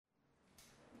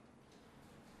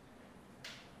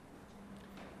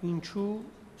Ինչու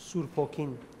Սուրբ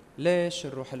Հոգին։ ليش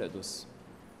الروح القدس؟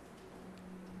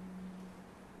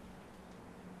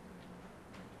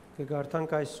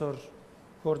 Կգարտանք այսօր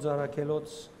Գործարակելոց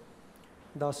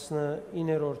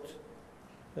 19-րդ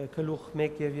գլուխ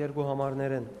 1 եւ 2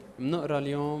 համարներեն։ بنقرا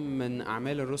اليوم من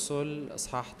أعمال الرسل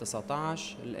إصحاح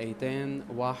 19 الآيتين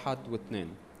 1 و2.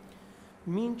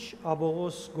 Մինչ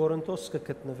Աբողոս Գորընթոս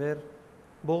կգտնվեր,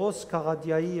 Բողոս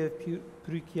Քաղադիայի եւ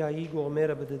Փրուկիայի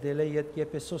գողմերը բդդել է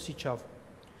Եփեսոս իջավ։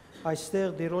 Այստեղ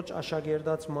դերոջ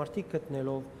աշակերտած մարդիկ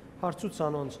գտնելով հարցուց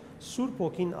անոնց Սուրբ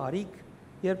Հոգին արիք,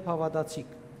 երբ հավատացիք։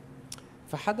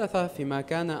 فحدث فيما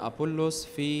كان أبولس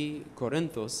في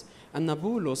كورنثوس أن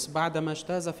بولس بعدما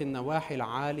اجتاز في النواحي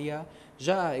العالية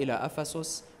جاء إلى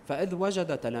أفسس، فإذ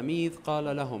وجد تلاميذ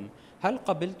قال لهم: هل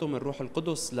قبلتم الروح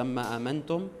القدس لما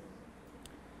آمنتم؟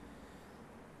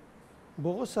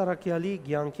 Բողոս Արաքյալի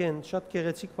ցանկեն շատ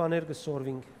գեղեցիկ բաներ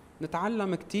կսորվինք։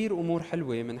 نتعلم كتير أمور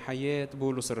حلوة من حياة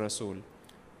بولس الرسول.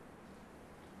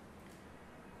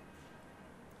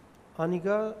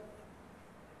 Անիգա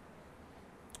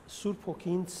Սուրբ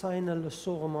Հոգին ցայնը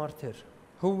լսող մարդ էր։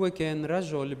 هو كان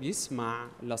رجل بيسمع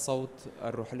لصوت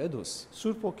الروح القدس.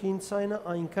 Սուրբ Հոգին ցայնը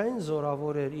այնքան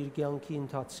զորավոր էր իր ցանկի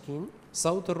ընթացքին,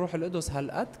 صوت الروح القدس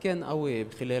هالقد كان قوي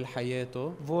بخلال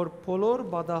حياته որ բոլոր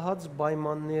բադահած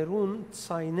պայմաններուն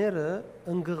ցայները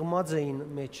ընկղմած էին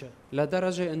մեջը։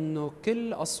 لدرجة انه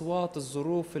كل اصوات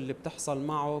الظروف اللي بتحصل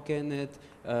معه كانت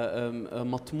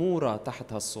مطمورة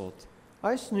تحت هالصوت.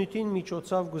 Այս նույնին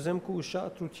միջոցով գուզեմ քու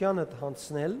ուշադրությանը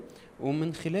հանցնել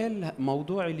ومن خلال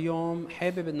موضوع اليوم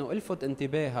حابب انه الفت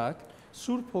انتباهك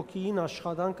Սուրբ Հոգին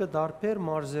աշխատանքը դարբեր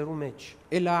մարզերու մեջ։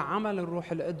 الى عمل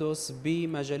الروح القدس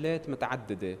بمجالات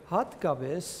متعددة،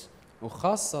 Հատկապես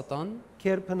وخاصة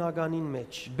քերփնականին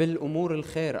մեջ։ بالامور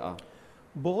الخارقة.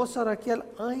 Բողոս Արաքյալ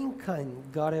այնքան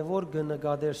կարևոր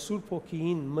կնկատեր Սուրբ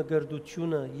Հոգին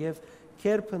մգրդությունը եւ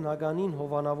քերփնականին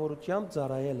հովանավորությամբ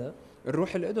ծառայելը,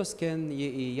 الروح القدس كان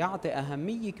يعطي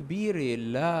أهمية كبيرة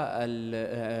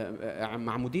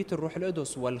لمعمودية الروح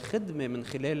القدس والخدمة من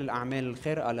خلال الأعمال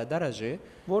الخارقة لدرجة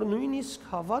որ նույնիսկ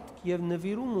հավատք եւ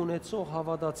նվիրում ունեցող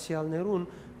հավատացյալներուն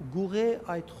գուղե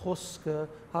այդ խոսքը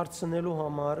հարցնելու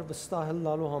համար,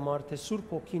 վստահելու համար, թե Սուրբ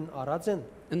Հոգին արած են,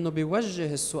 انه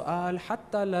بيوجه السؤال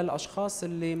حتى للاشخاص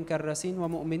اللي مكرسين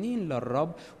ومؤمنين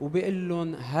للرب وبيقول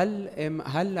لهم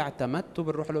هل اعتمدتوا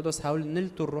بالروح القدس؟ هل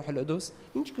نلتوا الروح القدس؟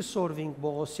 ինչ կսորվինք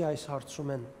Բողոսի այս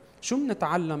հարցումեն։ شو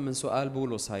بنتعلم من سؤال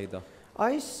بولس هيدا؟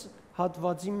 Այս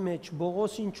հատվածի մեջ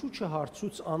Բողոս ինչու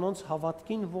չհարցուց անոնց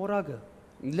հավատքին որակը։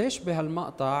 ليش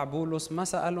بهالمقطع بولس ما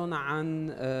سألهم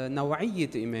عن نوعية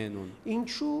إيمانهم؟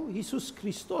 Ինչու Հիսուս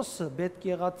Քրիստոսը պետք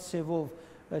եղած ցևով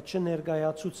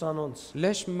չներկայացուց անոնց։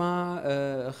 ليش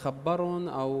ما خبرهم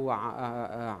أو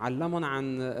علمهم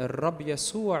عن الرب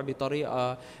يسوع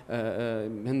بطريقة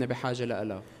هن بحاجة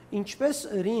لها؟ Ինչպես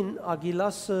ըրին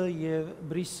Ագիլասը եւ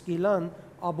Բրիսկիլան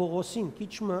Աբողոսին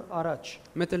քիչմը առաջ։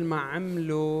 مثل ما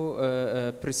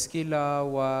عملوا بريسكيلا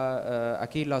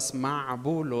وأكيلاس مع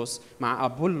بولس مع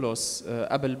أبولس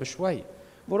قبل بشوي.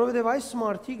 Որովհետեւ այս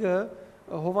մարդիկը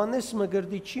Հովանես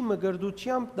մգրդիչի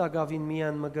մգրդությամբ դակավին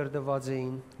միան մգրդված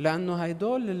էին։ لأنه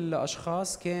هيدول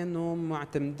الأشخاص كانوا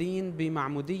معتمدين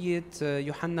بمعمودية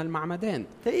يوحنا المعمدان،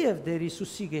 Թեև Տեր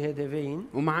Հիսուսի գեհդեվեին,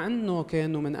 ومع أنه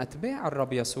كانوا من أتباع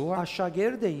الرب يسوع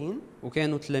աշակերտ էին,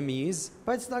 وكانوا تلاميذ،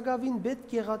 բայց դակավին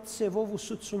պետք եղած ցևով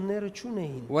ուսուցումները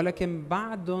չունեին։ ولكن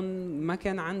بعدهم ما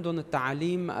كان عندهم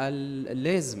التعاليم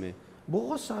اللازمة.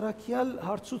 Բողոս Արաքյալ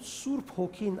հարցուց Սուրբ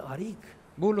Հոգին արիք։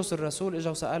 بولس الرسول اجا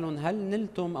وسألهم هل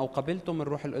نلتم أو قبلتم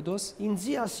الروح القدس؟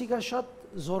 Ինձի ասիգա շատ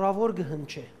զորավոր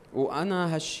գհնչե։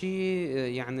 وأنا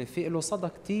هالشي يعني في له صدى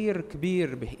كتير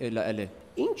كبير لإلي.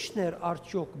 Ինչն էր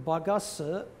արդյոք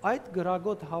բագասը այդ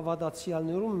գրագոտ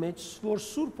հավատացյալներում մեջ, որ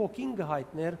Սուրբ Հոգին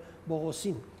գհայտներ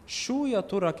Բողոսին։ شو يا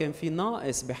ترى كان في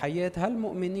ناقص بحياة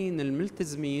هالمؤمنين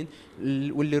الملتزمين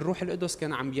واللي الروح القدس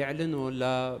كان عم يعلنه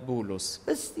لبولس؟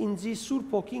 Ըստ ինձի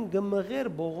Սուրբ Հոգին գմղեր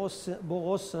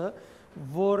Բողոսը,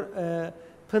 որ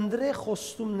փնդրե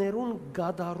խոստումներուն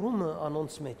գադարումը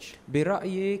անոնց մեջ։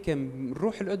 برأيي كان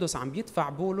الروح القدس عم يدفع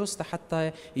بولس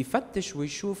حتى يفتش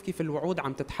ويشوف كيف الوعود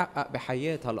عم تتحقق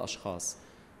بحياة هالأشخاص.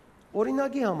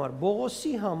 Օրինակի համար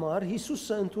Բողոսի համար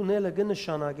Հիսուսը ընդունելը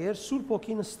կնշանակեր Սուրբ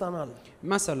Հոգին ստանալ։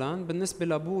 مثلا بالنسبة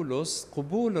لبولس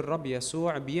قبول الرب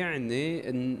يسوع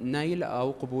بيعني نيل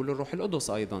أو قبول الروح القدس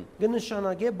أيضا،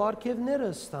 Կնշանակե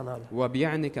բարգևները ստանալ։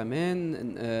 وبيعني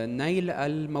كمان نيل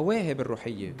المواهب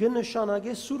الروحية،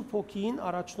 Կնշանակե Սուրբ Հոգին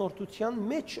առաջնորդության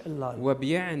մեջ ըլլալ։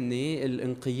 وبيعني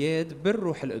الانقياد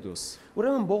بالروح القدس.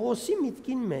 Ուրեմն Բողոսի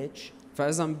միտքին մեջ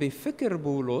فإذا بفكر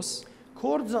بولس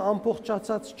Կորձը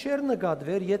ամբողջացած չեր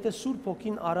նկատվեր, եթե Սուրբ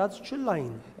Հոգին արած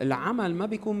չլային։ العمل ما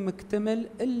بيكون مكتمل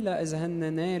إلا إذا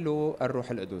هن نالوا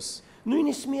الروح القدس.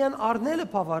 Նույնիսկ միան առնելը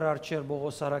բավարար չէր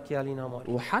Բողոս Արաքյալին համար։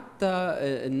 وحتى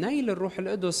نيل الروح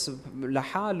القدس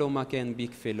لحاله ما كان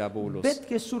بيكفي لبولس.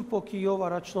 Պետք է Սուրբ Հոգիով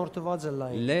առաջնորդված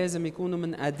լային։ لازم يكونوا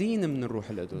منقادين من الروح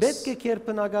القدس. Պետք է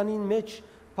քերպնականին մեջ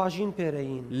բաժին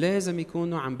բերեին։ لازم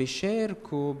يكونوا عم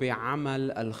بيشاركوا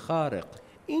بعمل الخارق.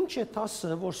 Ինչ է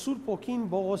տասը, որ Սուրբ Հոգին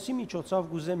Բողոսի միջոցով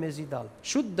գուզե մեզի դալ։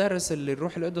 شو الدرس اللي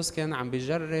الروح القدس كان عم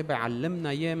بيجرب يعلمنا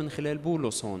اياه من خلال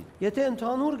بولس هون؟ Եթե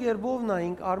ընդհանուր գերբով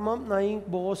նայենք, արմամբ նայենք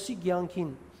Բողոսի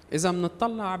ցանկին, إذا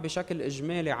منطلع بشكل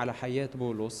إجمالي على حياة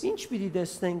بولس، ինչ պիտի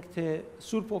տեսնենք, թե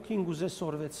Սուրբ Հոգին գուզե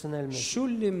սորվեցնել մեզ։ شو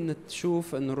اللي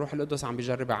منشوف إنه الروح القدس عم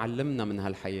بيجرب يعلمنا من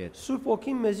هالحياة؟ Սուրբ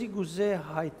Հոգին մեզի գուզե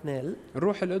հայտնել,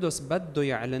 الروح القدس بده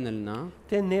يعلن لنا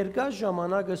թե ներկա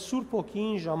ժամանակը Սուրբ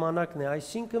Հոգին ժամանակն է,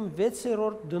 այսինքն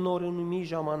 6-րդ դնորոնումի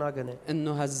ժամանակն է։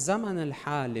 إنه هالزمن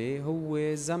الحالي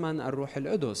هو زمن الروح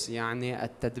القدس، يعني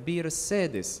التدبير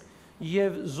السادس،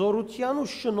 Եվ զորության ու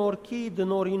շնորհքի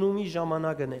դնորինումի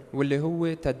ժամանակն է։ واللي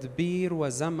هو تدبير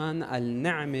وزمن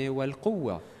النعمة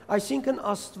والقوة. Այսինքն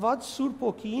Աստված Սուրբ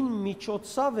Հոգին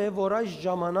միջոցով է, որ այս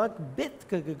ժամանակ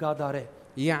պետք է գադարե։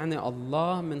 يعني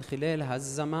الله من خلال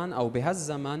هالزمن أو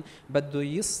بهالزمن بده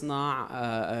يصنع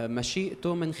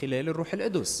مشيئته من خلال الروح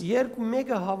القدس. Երբ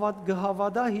մեկը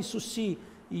գհավատա Հիսուսի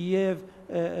եւ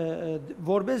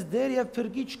որպես դեր եւ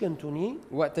փրկիչ կընդունի,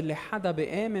 وقت اللي حدا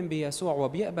بيآمن بيسوع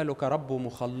وبيقبله كرب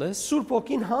ومخلص، Սուրբ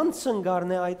Հոգին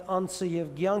հանցնգարն է այդ անձը եւ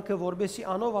ցանկը, որբեսի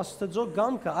անով Աստծո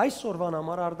ցանկը այսօրվան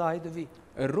համար արդահայտվի։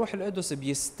 الروح القدس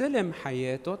بيستلم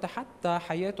حياته حتى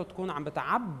حياته تكون عم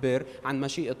بتعبر عن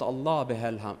مشيئة الله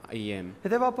بهالأيام.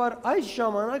 Հետևաբար այս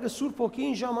ժամանակը Սուրբ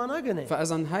Հոգին ժամանակն է։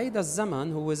 فإذا هيدا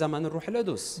الزمن هو زمن الروح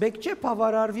القدس. Բեք չէ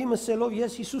բավարարվի մսելով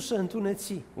ես Հիսուսը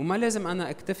ընդունեցի։ وما لازم أنا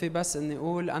أكتفي بس إني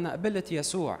أقول أنا قبلت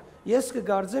يسوع. Ես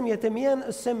կգարձեմ, եթե միայն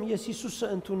ասեմ ես Հիսուսը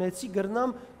ընդունեցի,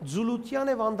 գրնամ ձուլության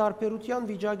եւ անդարբերության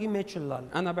վիճակի մեջ լալ։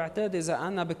 أنا بعتقد إذا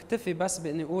أنا بكتفي بس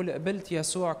بإني أقول قبلت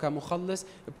يسوع كمخلص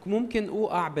ممكن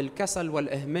أوقع بالكسل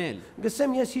والإهمال.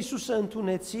 Գսեմ ես Հիսուսը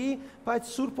ընդունեցի, բայց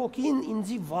Սուրբ Հոգին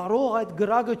ինձի վարող այդ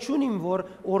գրագը ճունիմ, որ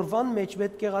օրվան մեջ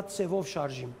պետք է գած ծևով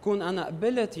շարժիմ։ كون أنا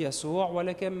قبلت يسوع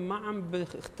ولكن ما عم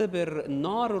بختبر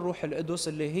نار الروح القدس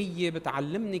اللي هي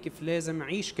بتعلمني كيف لازم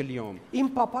أعيش كل يوم. Իմ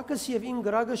պապակս եւ իմ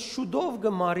գրագը շուտով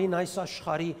գմարին այս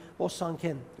աշխարհի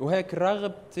օսանքեն։ وهيك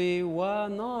رغبتي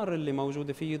ونار اللي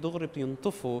موجودة فيه دغري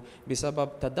بينطفوا بسبب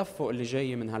تدفق اللي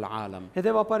جاي من هالعالم.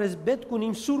 Հետևաբար ես պետք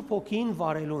ունիմ Սուրբ Հոգին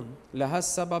վարելուն։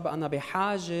 لهالسبب أنا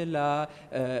بحاجة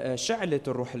لشعلة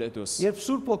الروح القدس. Երբ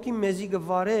Սուրբ Հոգին մեզի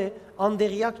գվարե,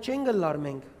 անդեղյակ չեն գլար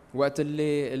մենք։ وقت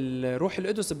اللي الروح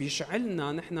القدس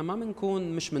بيشعلنا نحن ما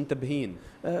بنكون مش منتبهين.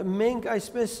 Մենք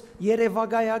այսպես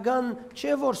երևակայական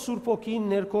չէ որ Սուրբ Հոգին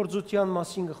ներկործության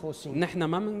մասին գխոսին։ نحن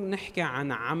ما بنحكي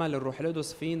عن عمل الروح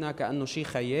القدس فينا كأنه شيء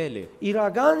خيالي،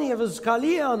 Իրական եւ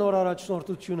զգալի է անոր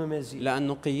առաջնորդությունը մեզի։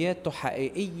 لأنه قيادته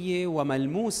حقيقية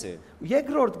وملموسة.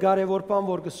 Երկրորդ կարևոր բան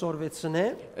որ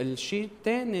կսորվեցնե, الشيء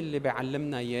الثاني اللي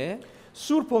بيعلمنا إياه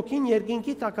Սուրբ Հոգին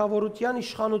երկինքի տակավորության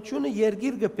իշխանությունը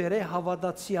երգիր գբերե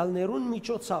հավատացյալներուն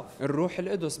միջոցով։ الروح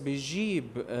القدس بيجيب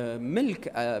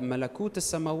ملك ملكوت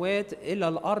السماوات إلى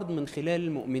الأرض من خلال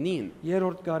المؤمنين.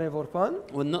 Երրորդ կարևոր բան,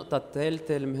 والنقطة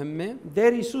الثالثة المهمة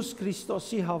Դեր Հիսուս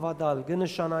Քրիստոսի հավատալ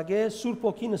կնշանակե Սուրբ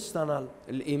Հոգին ստանալ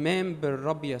الإيمان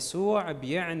بالرب يسوع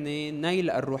بيعني نيل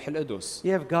الروح القدس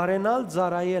եւ գարենալ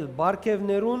ծառայել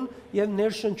բարգեւներուն եւ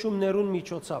ներշնչումներուն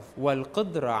միջոցով։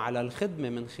 والقدرة على الخدمة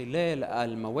من خلال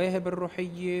المواهب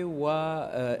الروحية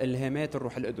وإلهامات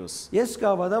الروح القدس. Ես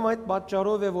կհավատամ այդ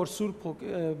պատճառով է որ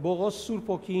Բողոս Սուրբ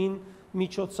Հոգին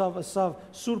միջոցով ասավ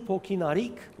Սուրբ Հոգին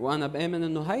արիք وأنا بآمن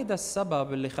إنه هيدا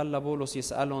السبب اللي خلى بولس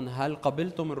يسألهم هل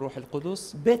قبلتم الروح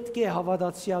القدس؟ պետք է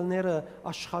հավատացյալները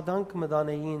աշխատանք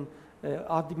մտանեին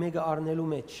ադմեգը առնելու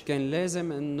մեջ։ كان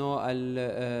لازم إنه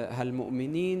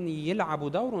هالمؤمنين يلعبوا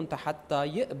دورهم حتى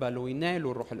يقبلوا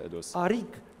وينالوا الروح القدس.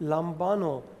 Արիք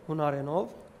լամբանո հունարենով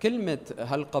كلمة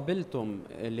هل قبلتم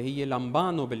اللي هي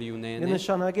لامبانو باليوناني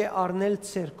կնշանակե առնել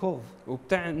ցերկով,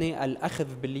 وبتعني الأخذ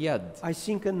باليد،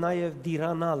 այսինքն նաև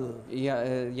դիրանալ,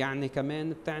 يعني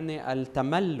كمان بتعني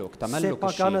التملك، تملك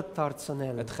սեփականը الشيء،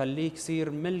 դարձնել։ تخليك يصير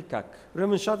ملكك.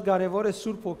 Ուրեմն շատ կարևոր է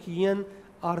Սուրբ Հոգին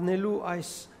առնելու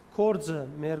այս կորձը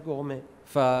մեր կողմէ։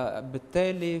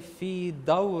 فبالتالي في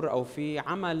دور أو في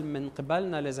عمل من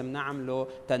قبلنا لازم نعمله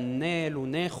تنال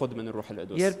وناخد من الروح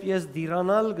القدس. Երբ ես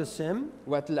դիրանալ գսեմ,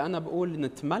 وقت اللي أنا بقول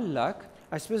نتملك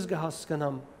այսպես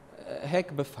կհասկանամ,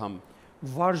 هيك بفهم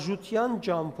վարժության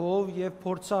ջամփով եւ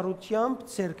փորձառությամբ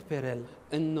ցերկ բերել։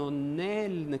 انه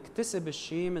ننال نكتسب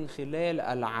الشيء من خلال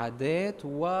العادات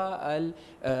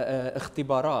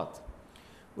والاختبارات.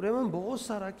 Ուրեմն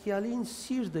Բողոս Արաքյալին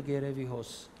սիրտը գերեվի հոս։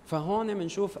 فهون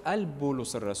بنشوف قلب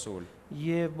بولس الرسول.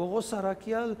 Եվ Բողոս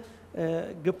Արաքյալ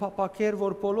գփապակեր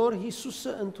որ բոլոր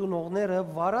Հիսուսը ընդունողները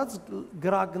վարած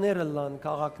գրագները լան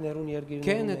քաղաքներուն երկիրներուն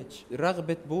كانت մեջ։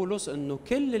 رغبة بولس انه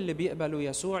كل اللي بيقبلوا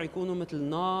يسوع يكونوا مثل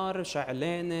نار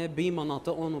شعلانة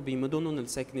بمناطقهم وبمدنهم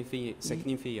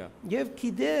ساكنين فيها. Եվ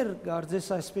գիտեր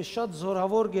գարձես այսպես շատ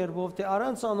զորավոր գերբով թե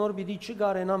առանց անոր պիտի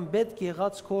չգարենան պետք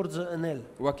եղած կորձը ընել։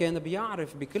 وكان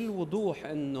بيعرف بكل وضوح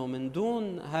انه من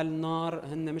دون هالنار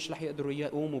هن مش رح يقدروا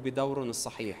يقوموا بدورهم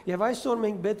الصحيح. Եվ այսօր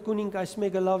մենք պետք ունենք այս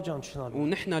մեկը լավ ճանչնալ։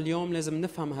 ونحن اليوم لازم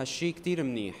نفهم هالشيء كتير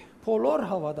منيح. Բոլոր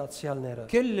հավատացյալները,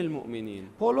 كل المؤمنين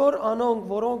բոլոր անոնք,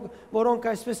 որոնք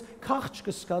այսպես քաղճ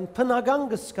կսկան, փնական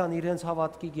կսկան իրենց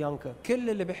հավատքի կյանքը։ كل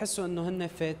اللي بحسوا انه هن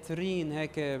فاترين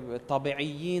هيك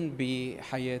طبيعيين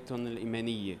بحياتهم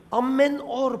الإيمانية. Ամեն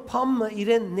օր փամը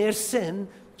իրեն ներսեն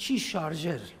չի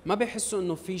շարժեր։ ما بيحسوا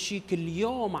انه في شيء كل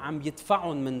يوم عم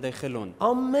يدفعهم من داخلهم.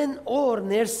 Ամեն օր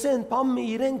ներսեն փամը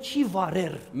իրեն չի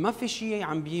վարեր։ ما في شيء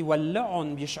عم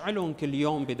بيولعهم بيشعلهم كل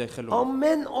يوم بداخلهم.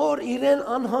 Ամեն օր իրեն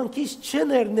անհանգիստ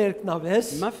չներ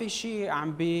ներքնավես։ ما في شيء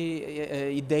عم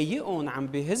بيضايقهم عم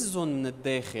بيهزهم من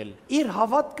الداخل. Իր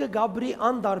հավատքը գաբրի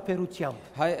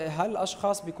անդարբերությամբ։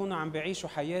 هالاشخاص بيكونوا عم بيعيشوا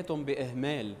حياتهم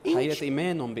باهمال، حياة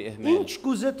ايمانهم باهمال. Ինչ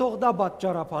կուզե թող դա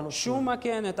պատճառաբանություն։ شو ما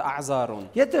كانت اعذارهم.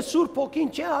 Եթե Սուրբ Օքին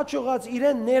չի հաջողած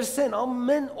իրեն ներսեն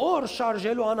ամեն օր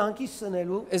շարժելու անհանգիստ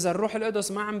սնելու, إذا الروح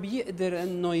القدس ما عم بيقدر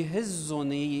إنه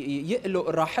يهزهم يقلق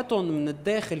راحتهم من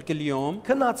الداخل كل يوم،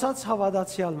 քնացած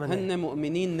հավատացյալ մնա։ هن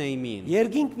مؤمنين نايمين.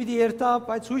 Երգինք պիտի երթա,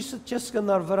 բայց հույսը չես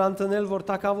կնար վրան տնել, որ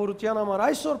թակավորության համար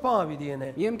այսօր բան պիտի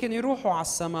ենեն։ يمكن يروحوا على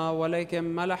السماء ولكن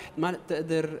ما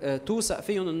تقدر توثق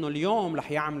فيهم إنه اليوم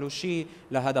رح يعملوا شيء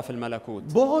لهدف الملكوت.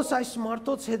 Բողոս այս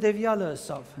մարդոց հետևյալը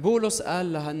ըսավ։ بولس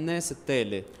قال لهالناس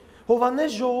التالي.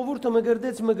 Հովանես ժողովուրդը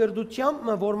մգրդեց մգրդությամբ,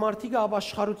 որ մարդիկը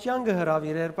ապաշխարության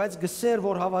կհրավիրեր, բայց գսեր,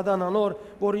 որ հավատան անոր,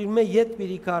 որ իր մե յետ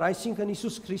պիտի կար, այսինքն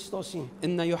Հիսուս Քրիստոսին։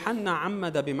 إن يوحنا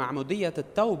عمد بمعمودية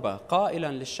التوبة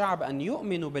قائلا للشعب أن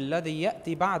يؤمنوا بالذي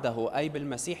يأتي بعده أي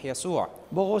بالمسيح يسوع.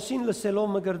 Բողոսին լսելով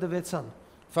մգրդվեցան։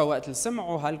 فوقت اللي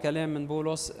سمعوا هالكلام من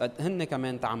بولس هن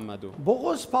كمان تعمدوا.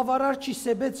 Բողոս բավարար չի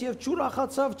սեբեց եւ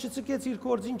ճուրախացավ չծկեց իր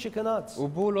կորձին չքնած։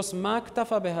 وبولس ما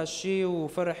اكتفى بهالشيء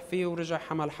وفرح فيه ورجع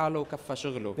حمل حاله وكفى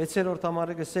شغله. Վեցերորդ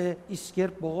համարը գսե իսկ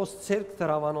երբ Բողոս ցերկ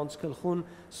տրավանոնց գլխուն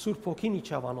Սուրբ Օքին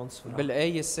իջավանոնց վրա։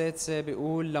 بالآية السادسة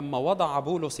بيقول لما وضع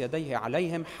بولس يديه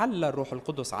عليهم حل الروح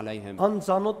القدس عليهم.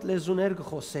 Անծանոթ լեզուներ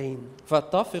գխոսեին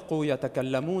فاتفقوا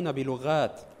يتكلمون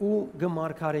بلغات ու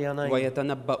գմարգարյանային։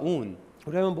 ويتنبؤون.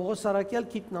 Ուրեմն Բողոս Արաքյալ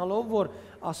գիտնալով որ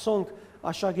ասոնք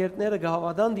աշակերտները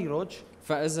գահավադան դիրոջ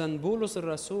فإذا بولس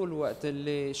الرسول وقت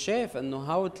اللي شاف إنه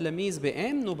هاو التلاميذ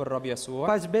بيآمنوا بالرب يسوع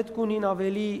բայց պետք ունին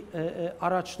ավելի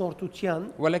առաջնորդության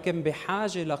ولكن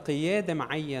بحاجة لقيادة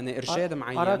معينة إرشاد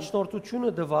معين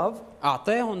առաջնորդությունը դվավ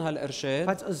أعطاهم هالإرشاد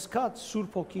բայց ըզգած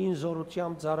Սուրբ Օքին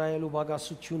զորությամբ ծառայելու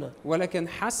բագասությունը ولكن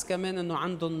حس كمان إنه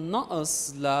عندهم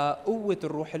نقص لقوة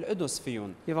الروح القدس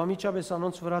فيهم եւ ամիջապես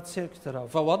անոնց վրա ցերկ դրավ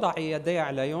فوضع يديه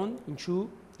عليهم. ինչու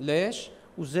ليش؟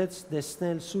 ուզեց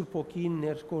տեսնել Սուրբ Օքին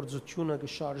ներկործությունը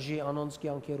գշարժի անոնց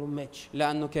կյանքերում մեջ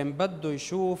لأنه كان بده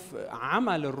يشوف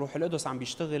عمل الروح القدس عم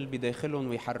بيشتغل بداخلهم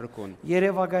ويحركهم.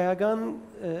 երևակայական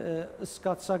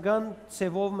սկացական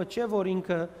ցևով մչե որ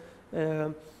ինքը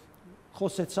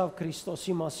խոսեցավ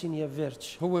Քրիստոսի մասին եւ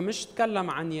վերջ هو مش تكلم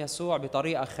عن يسوع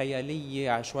بطريقة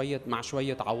خيالية مع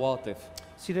شوية عواطف.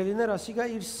 Սիրելիներ, ասիկա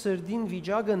իր սրդին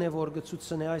վիճակն է որ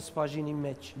գծուցնե այս բաժինի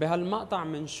մեջ بهالمقطع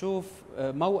منشوف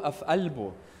موقف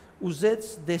قلبه. ուզեց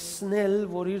տեսնել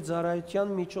որ իր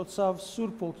ծառայության միջոցով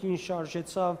Սուրբ Օքին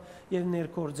շարժեցավ եւ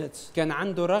ներկործեց كان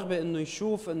عنده رغبة إنه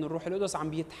يشوف إنه الروح القدس عم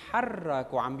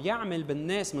بيتحرك وعم بيعمل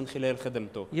بالناس من خلال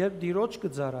خدمته. երբ դիրոջ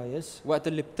կծառայես وقت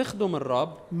اللي بتخدم الرب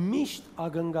միշտ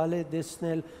ակնկալ է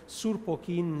տեսնել Սուրբ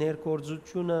Օքին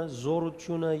ներկործությունը,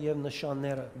 զորությունը եւ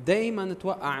նշանները دايما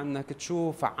توقع انك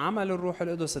تشوف عمل الروح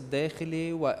القدس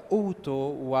الداخلي وقوته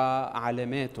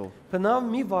وعلاماته. բնավ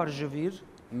մի վարժվիր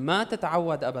ما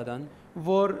تتعود ابدا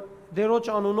որ դերոջ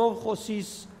անունով խոսիս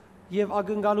եւ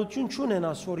ակնկալություն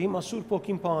չունենաս որ հիմա Սուրբ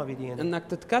Օքին բանավիդի են انك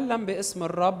تتكلم باسم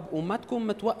الرب وما تكون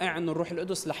متوقع انه الروح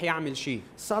القدس رح يعمل شيء.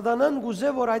 Սատանան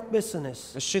գուզե որ այդպես անես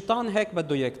الشيطان هيك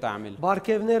بده اياك تعمل.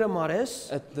 բարգևները մարես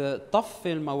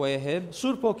تطفي المواهب،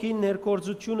 Սուրբ Օքին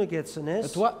ներկործությունը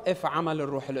գեցնես توقف عمل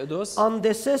الروح القدس،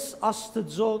 անդեսես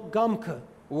Աստծո գամքը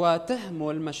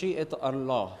وتهمل مشيئة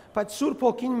الله. Բայց Սուրբ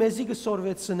Հոգին մեզի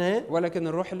կսորվեցնե, ولكن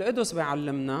الروح القدس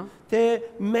بيعلمنا թե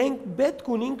մենք պետք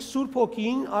ունենք Սուրբ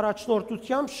Հոգին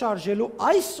առաջնորդությամբ շարժելու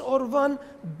այս օրվան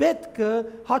պետքը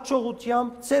հաջողությամբ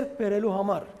ցերկ բերելու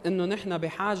համար։ انه نحن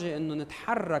بحاجة انه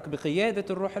نتحرك بقيادة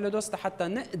الروح القدس حتى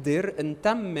نقدر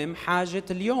نتمم حاجة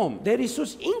اليوم. Դեր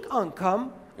Հիսուս ինք անգամ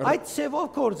այդ ցևով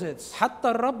կործեց։ حتى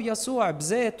الرب يسوع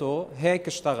بذاته هيك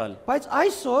اشتغل. Բայց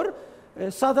այսօր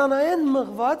սատանայեն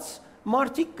մղված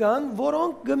մարդիկ կան,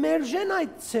 որոնք գմերժեն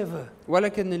այդ ցևը։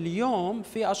 ولكن اليوم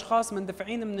في اشخاص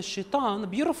مندفعين من الشيطان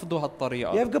بيرفضوا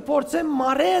هالطريقة Եվ գործեն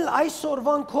մարել այս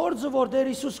օրվան կորձը, որ Տեր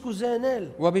Հիսուս կուզենել։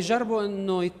 وبيجربوا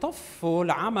انه يطفوا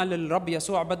العمل اللي الرب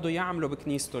يسوع بده يعمله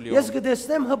بكنيسته اليوم. Ես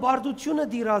կտեսնեմ հբարդությունը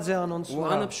դիրած է անոնց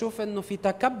وانا վրա։ بشوف انه في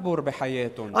تكبر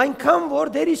بحياتهم Այնքան որ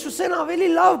Տեր Հիսուսեն ավելի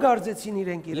լավ գարձեցին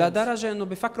իրենք իրենց։ لدرجة انه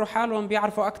بيفكروا حالهم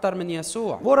بيعرفوا اكثر من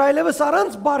يسوع. Որ այլևս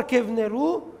առանց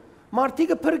բարգևներու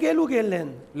մարդիկը փրկելու գելեն։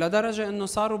 لدرجة انه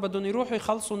صاروا بدهم يروحوا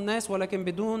يخلصوا الناس ولكن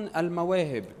بدون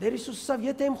المواهب. Տեր Հիսուսը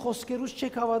եթե իմ խոսքերուց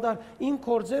չեք հավատար, իմ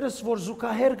կորձերս որ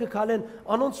զուգահեռ կգալեն,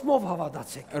 անոնցմով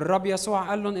հավատացեք։ الرب يسوع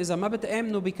قال لهم اذا ما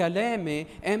بتآمنوا بكلامي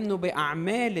آمنوا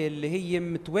باعمالي اللي هي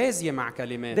متوازية مع Տեր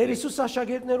كلماتي. Հիսուս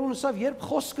աշակերտներուն ասավ, երբ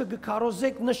խոսքը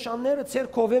կկարոզեք, նշանները ցեր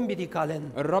կովեն պիտի գալեն։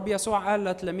 الرب يسوع قال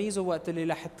لتلاميذه وقت اللي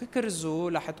رح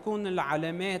تكرزوا رح تكون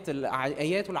العلامات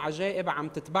الايات والعجائب عم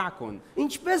تتبعكم.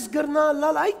 Ինչպես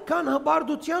գրնալ այդքան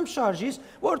հբարդությամբ շարժիս,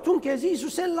 որ դու քեզ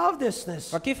Հիսուսեն լավ տեսնես։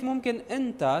 فكيف ممكن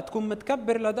انت تكون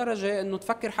متكبر لدرجة انه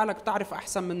تفكر حالك تعرف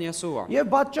احسن من يسوع؟ Եվ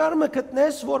պատճառը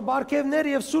գտնես, որ բարգևներ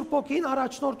եւ Սուրբ Օքին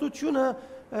առաջնորդությունը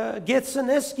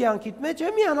գեցնես կյանքիդ մեջ,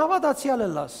 միան հավատացյալ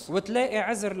լաս։ وتلاقي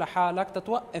عذر لحالك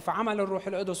تتوقف عمل الروح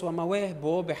القدس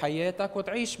ومواهبه بحياتك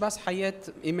وتعيش بس حياة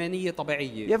إيمانية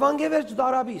طبيعية. Եվ անգևերջ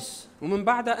դարաբիս։ ومن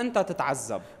بعدها انت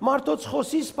تتعذب. Մարդոց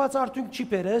խոսիս բաց արդյունք չի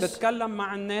բերես։ تتكلم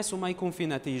مع الناس وما يكون في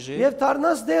نتيجة. Եվ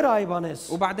դառնաս դեր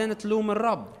այբանես։ وبعدين تلوم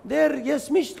الرب. Դեր ես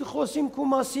միշտ կխոսիմ քու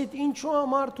մասիդ, ինչու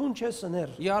համար դու չես ներ։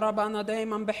 يا رب انا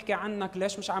دايما بحكي عنك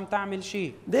ليش مش عم تعمل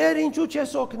شيء؟ Դեր ինչու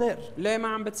չես օգներ։ ليه ما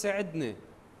عم بتساعدني؟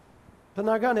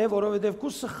 Բնական է, որովհետև քու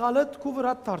սխալդ քու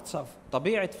վրա դարձավ։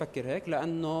 طبيعي تفكر هيك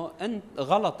لانه انت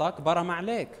غلطك برم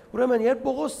عليك. Ուրեմն երբ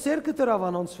Պողոս ցերկը դրավ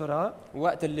անոնց վրա,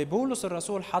 وقت اللي بولس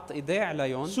الرسول حط ايديه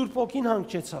عليهم Սուրբ Օքին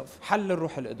հանգչեցավ։ حل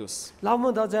الروح القدس. Լավ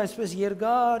մտած է այսպես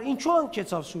երկար, ինչու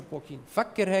հանգչեցավ Սուրբ Օքին։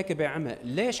 فكر هيك بعمق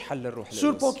ليش حل الروح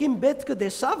Սուրբ القدس؟ Օքին պետք է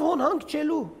դեսավ հոն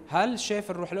հանգչելու։ هل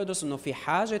شاف الروح القدس انه في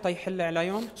حاجه تيحل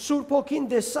عليهم؟ Սուրբ Օքին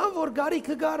դեսավ, որ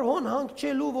գարիքը գար հոն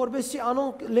հանգչելու, որովհետեւ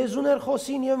անոնք լեզուներ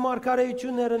խոսին եւ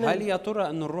մարգարեություններ هل ունեն։ يا ترى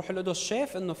انه الروح القدس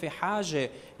شاف انه في حاجه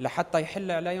لحتى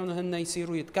يحل عليهم هن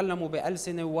يصيروا يتكلموا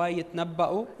بألسنة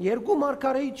ويتنبؤوا؟ Երկու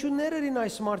մարգարեություններ էին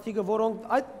այս մարդիկը, որոնք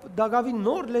այդ դակավի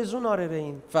նոր լեզուներ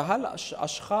էին։ فهل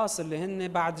اشخاص اللي هن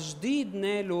بعد جديد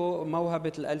نالوا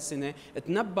موهبه الألسنة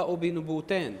تنبؤوا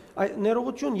بنبوتين؟ Այդ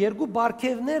ներողություն երկու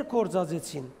բարգևներ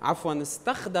կորցածեցին։ عفوا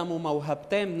استخدموا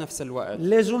موهبتين بنفس الوقت.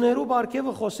 Լեզուներու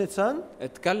բարգևը խոսեցան,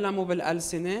 تكلموا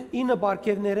بالألسنة 9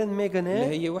 բարգևներեն մեկն է,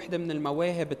 اللي هي وحده من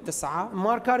المواهب التسعه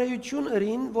մարգարեություն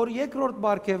ըրին, որ երկրորդ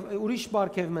բարգև ուրիշ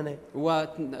բարգև մնե։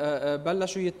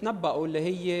 وبلشوا يتنبؤوا اللي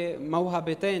هي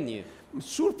موهبه ثانيه.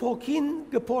 Սուրբ Հոգին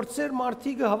կփորձեր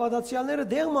մարդիկը հավատացյալները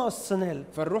դեղ մասցնել։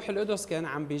 فالروح القدس كان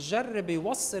عم بيجرب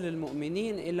يوصل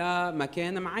المؤمنين الى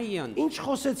مكان معين. Ինչ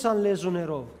խոսեցան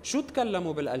լեզուներով։ شو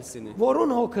تكلموا بالألسنة؟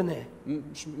 Որուն հոգն է։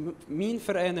 مين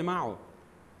فرقانة معه؟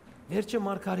 Վերջը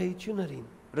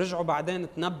մարգարեություններին։ رجعوا بعدين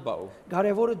تنبؤوا.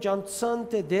 Կարևորը ջանցան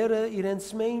թե դերը իրենց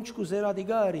մեջ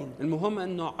կուզերադիգարին։ المهم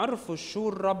انه عرفوا شو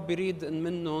الرب بيريد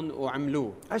منهم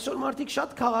وعملوه. Այսօր մարդիկ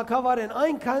շատ քաղաքավար են,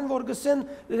 այնքան որ գսեն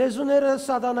լեզուները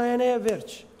սատանայեն է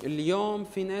վերջ։ اليوم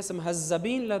في ناس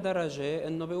مهذبين لدرجة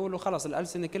انه بيقولوا خلص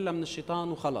الألسنة كلها من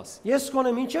الشيطان وخلص. Ես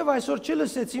կոնեմ ինչև այսօր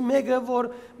չլսեցի մեկը որ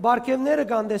բարգևները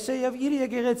կանդես է եւ իր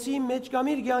եկեղեցի մեջ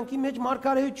կամ իր կյանքի մեջ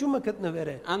մարգարեությունը գտնվեր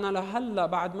է։ انا لهلا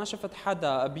بعد ما شفت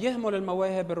حدا بيهمل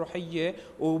المواهب الروحية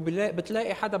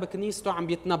وبتلاقي حدا بكنيسته عم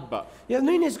بيتنبأ. Եվ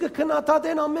նույնիսկ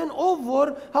կնատատեն ամեն ով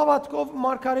որ հավատքով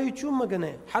մարգարեությունը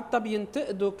գնե։ حتى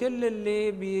بينتقدوا كل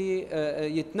اللي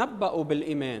بيتنبأوا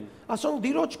بالإيمان. Ասոնք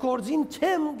դիրոջ կորձին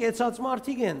թեմ գեցած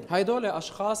մարդիկ են։ هيدول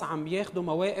اشخاص عم بياخذوا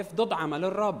مواقف ضد عمل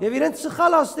الرب Եվ իրենց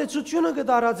սխալ աստեցությունը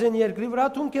կդարածեն երկրի վրա,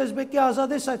 թուն քեզ պետք է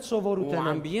ազատես այդ սովորութենը։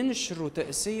 وعم بينشروا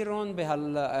تأثيرهم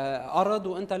بهالأرض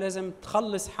وانت لازم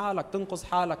تخلص حالك تنقذ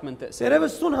حالك من تأثير.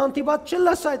 Երևս տուն հանդիպած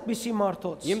չլաս այդպիսի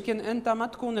մարդոց։ يمكن انت ما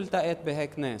تكون التقيت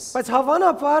بهيك ناس Բայց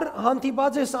հավանաբար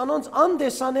հանդիպած ես անոնց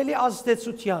անդեսանելի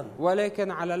ազդեցության։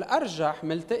 ولكن على الأرجح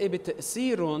ملتقي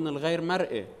بتأثيرهم الغير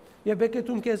مرئي. եւ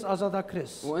բեկետուն քեզ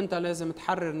ազատագրես։ وانت لازم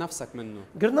تحرر نفسك منه.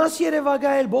 Գրնաս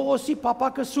Երևանայել Բողոսի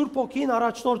Պապակը Սուրբ Օքին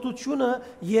առաջնորդությունը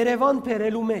Երևան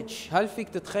բերելու մեջ։ هل فيك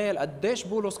تتخيل قديش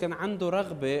بولس كان عنده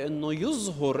رغبة انه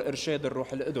يظهر ارشاد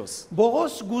الروح القدس؟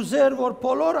 Բողոս գուզեր որ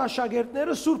բոլոր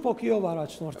աշակերտները Սուրբ Օքիով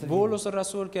առաջնորդվեն։ بولس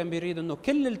الرسول كان بيريد انه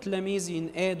كل التلاميذ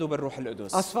ينقادوا بالروح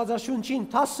القدس. Աստվածաշունչին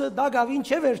 10 դագավին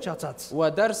չէ վերջացած։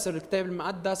 ودرس الكتاب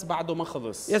المقدس بعده ما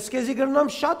خلص. Ես քեզի գրնամ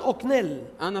շատ օգնել,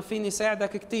 انا فيني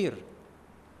ساعدك كثير،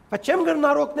 բայց չեմ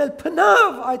գրնար օգնել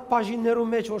փնավ այդ բաժիններու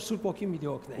մեջ որ Սուրբ Օքին մի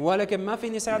օգնե։ ولكن ما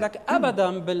فيني ساعدك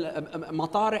ابدا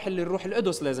بالمطارح اللي الروح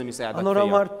القدس لازم يساعدك فيها.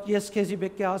 Անորոմար ես քեզի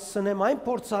պետք է հասցնեմ այն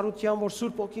փորձառության որ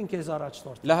Սուրբ Օքին քեզ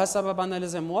առաջնորդ։ لهالسبب انا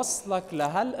لازم وصلك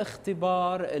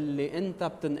لهالاختبار اللي انت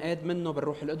بتنقاد منه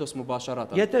بالروح القدس مباشرة.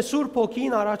 Եթե Սուրբ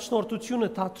Օքին առաջնորդությունը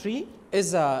թատրի,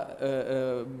 اذا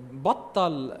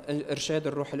بطل ارشاد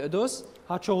الروح القدس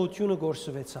հաջողությունը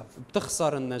գործվեցավ։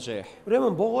 بتخسر النجاح.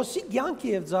 Ուրեմն Բողոսի ցանկի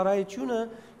եւ ծառայությունը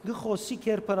գխոսի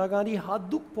քերփրագանի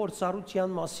հadouk փորձառության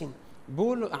մասին։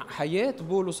 حياة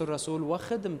بولس الرسول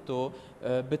وخدمته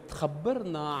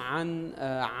بتخبرنا عن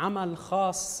عمل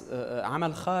خاص،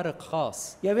 عمل خارق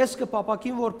خاص. Եվ ես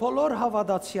կպապակին որ բոլոր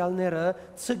հավատացյալները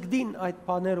ցգդին այդ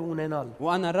բաները ունենալ։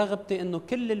 وأنا رغبتي إنه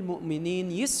كل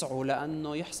المؤمنين يسعوا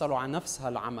لأنه يحصلوا على نفس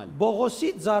هالعمل.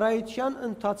 Բողոսի ծառայության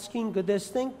ընթացքին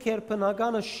գտեսնենք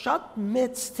քերփնականը շատ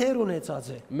մեծ թեր ունեցած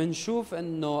է։ منشوف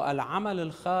إنه العمل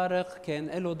الخارق كان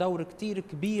له دور كتير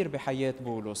كبير بحياة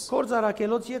بولس.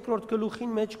 Գործարակելոց երկրորդ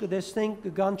գլուխին մեջ կտեսնենք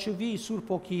կգանչվի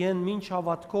Սուրբ Օքիեն ինչ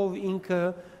հավատքով ինքը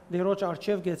Դերոջ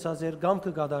արչև գեցած էր գամ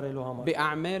կգադարելու համար։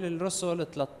 بأعمال الرسل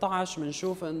 13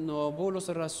 منشوف إنه بولس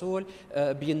الرسول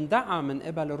بيندعى من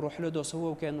قبل الروح القدس،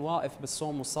 هو وكان واقف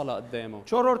بالصوم والصلاة قدامه.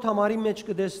 Չորրորդ համարի մեջ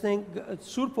կտեսնենք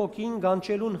Սուրբ Օքին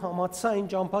գանչելուն համացային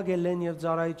ճամփագելեն եւ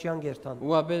ծառայության գերտան։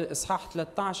 وبإصحاح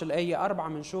 13 الآية 4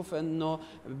 منشوف إنه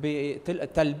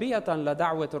تلبية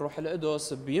لدعوة الروح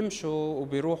القدس بيمشوا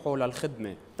وبيروحوا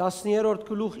للخدمة. 10-րդ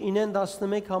գլուխ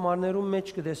 9-11 համարներում մեջ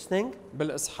կտեսնենք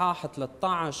بالإصحاح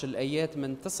 13 الآيات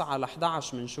من 9 ل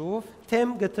 11 منشوف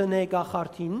թեմ գտնե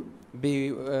գախարդին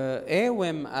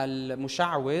بقاوم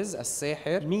المشعوذ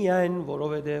الساحر միայն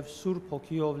որովհետև Սուրբ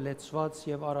Օքիով լեցված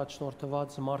եւ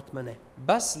առաջնորդված մարդ մնե։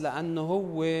 بس لأنه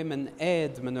هو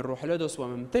منقاد من الروح القدس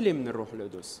وممتلئ من الروح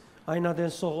القدس.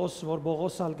 Այնադեն Սողոս որ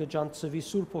Բողոսալ գջանցվի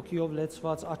Սուրբ Օքիով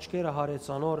լեցված աչքերը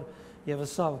հարեցանոր եւ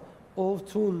ասավ ով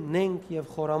թուն նենք եւ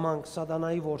խորամանկ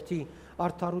սատանայի որդի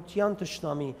արդարության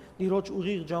տշնամի դիրոջ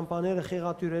ուղիղ ջամփաները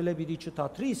խեղաթյուրել է պիտի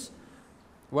չթատրիս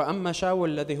وأما شاول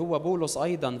الذي هو بولس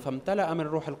أيضا فامتلأ من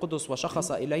روح القدس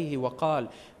وشخص إليه وقال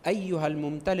أيها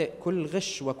الممتلئ كل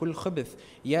غش وكل خبث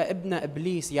يا ابن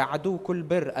إبليس يا عدو كل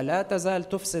بر ألا تزال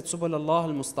تفسد سبل الله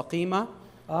المستقيمة.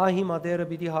 Հիմա դերը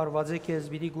պիտի հարվածե քեզ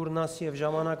պիտի գուրնաս եւ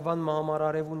ժամանակվան համար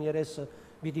արևուն երեսը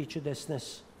պիտի չտեսնես։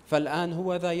 فالآن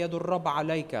هو ذا يد الرب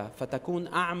عليك فتكون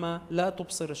أعمى لا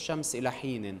تبصر الشمس إلى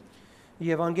حين.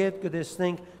 Եվ անգետ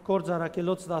կտեսնենք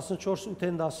Գործարակելոց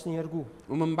 14:8-12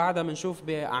 ومن بعدها منشوف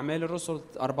بأعمال الرسل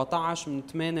 14 من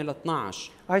 8 ل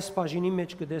 12. Այս բաժինի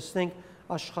մեջ կտեսնենք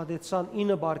աշխատեցան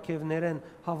 9 բարգևներեն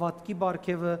հավատքի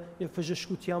բարգևը եւ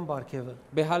բժշկության բարգևը։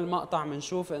 بهالمقطع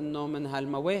منشوف انه من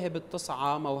هالمواهب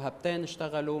التسعه موهبتين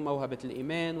اشتغلوا، موهبه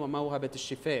الايمان وموهبه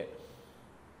الشفاء.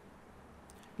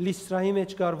 Լիստրայի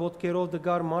մեջ կար ոտքերով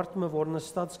դգար մարդը, որ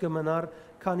նստած կմնար,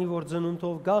 քանի որ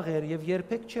ծնունդով գաղեր եւ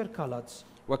երբեք չէր քալած։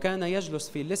 وكان يجلس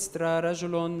في لسترا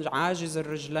رجل عاجز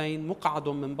الرجلين مقعد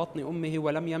من بطن امه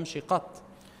ولم يمشي قط.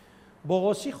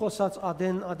 Բողոսի խոսած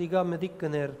ադեն ադիգա մեդիկ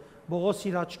կներ, Բողոս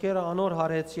իր աչքերը անոր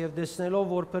հարեց եւ տեսնելով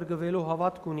որ փրկվելու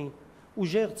հավատք ունի,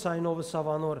 ուժեղ ցայնով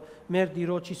սավանոր մեր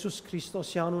Տիրոջ Հիսուս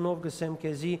Քրիստոսի անունով գսեմ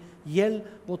քեզի ել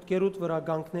ոտքերուդ վրա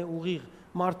գանքնե ուղիղ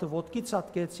մարդը ոտքի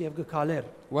ցածկեց եւ գքալեր։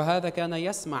 وهذا كان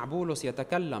يسمع بولس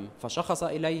يتكلم فشخص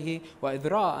إليه وإذ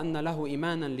رأى أن له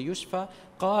إيمانا ليشفى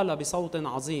قال بصوت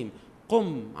عظيم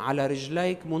قم على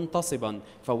رجليك منتصبا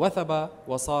فوثب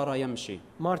وصار يمشي.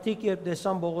 Մարդիկ երբ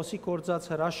տեսան Բողոսի կործած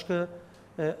հրաշքը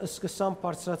սկսան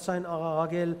բարձրացան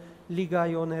աղաղակել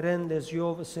լիգայոներեն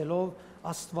լեզյով ասելով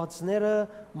աստվածները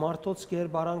մարդոց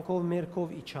կերբարանքով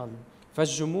մերքով իջան։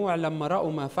 فالجموع لما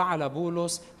رأوا ما فعل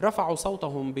بولس رفعوا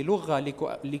صوتهم بلغة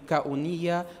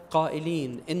ليكاونية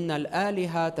قائلين إن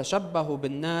الآلهة تشبهوا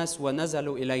بالناس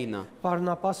ونزلوا إلينا.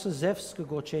 Բարնապասը Զևս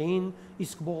կգոչեին,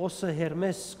 իսկ Բողոսը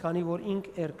Հերմես, քանի որ ինք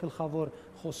էր գլխավոր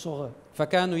խոսողը։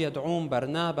 فكانوا يدعون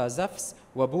برنابا زفس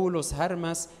وبولس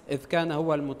هرمس إذ كان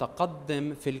هو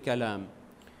المتقدم في الكلام.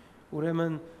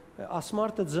 Ուրեմն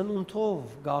ասմարտը ծնունդով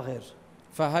գաղեր։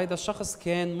 فهذا الشخص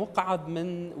كان مقعد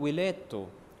من ولادته.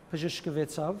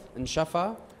 բժշկվեցավ انشفى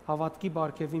հավատքի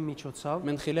բարգեւի միջոցով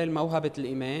من خلال موهبة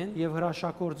الإيمان եւ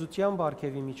հրաշագործության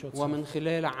բարգեւի միջոցով։ ومن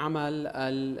خلال عمل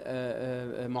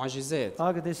المعجزات.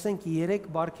 Ահա դեսենք 3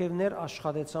 բարգևներ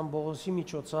աշխատեցան Բողոսի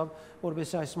միջոցով,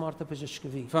 որովհետեւ այս մարդը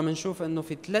բժշկվի։ فمنشوف انه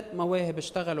في 3 مواهب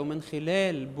اشتغلوا من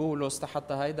خلال بولس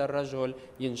حتى هيدا الرجل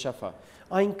ينشفى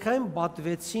Այնքան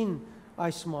բատվեցին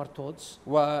այս մարդոց,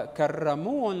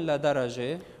 وكرموهم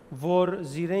لدرجة որ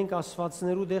զիրենք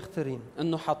աստվածներու դեղտրին։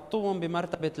 انه حطوهم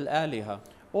بمرتبة الآلهة.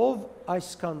 Ով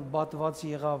այսքան բատված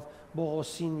եղավ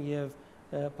Բողոսին եւ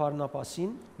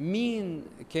Բարնաբասին, مين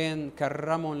كان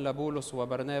كرمهم لبولس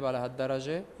وبرنابا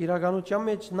لهالدرجة؟ իրականության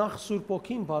մեջ նախ Սուրբ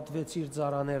Օքին բատվեց իր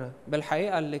ծառաները։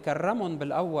 بالحقيقة اللي كرمهم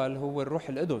بالأول هو الروح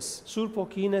القدس. Սուրբ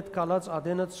Օքին հետ կալած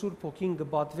ադենդ Սուրբ Օքին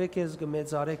կբատվե քեզ,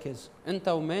 կմեծարե քեզ։ انت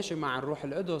وماشي مع الروح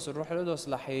القدس، الروح القدس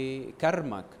رح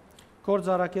يكرمك.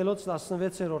 Կորձարակելոց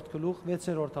 16-րդ գլուխ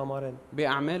 6-րդ համարեն։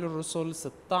 بأعمال الرسل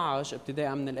 16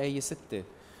 ابتداء من الآية 6.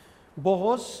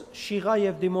 Բողոս, Շիղա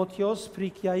եւ Դիմոթեոս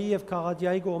Ֆրիկիայի եւ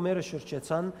Քաղադիայի գոմերը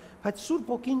շրջեցան, բայց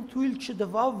Սուրբ Օքին թույլ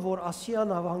չտվավ, որ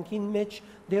Ասիան ավանքին մեջ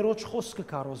դերոջ խոսքը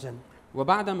կարոզեն։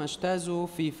 وبعدما اجتازوا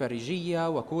في فريجية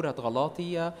وكورة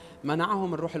غلاطية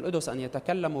منعهم الروح القدس أن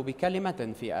يتكلموا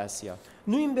بكلمة في آسيا.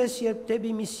 Նույնպես երբ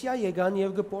դեպի Միսիա եկան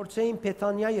եւ գործեին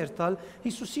Փեթանիա երթալ,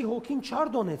 Հիսուսի հոգին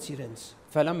չարդոնեց իրենց։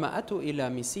 فلما أتوا إلى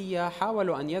ميسيا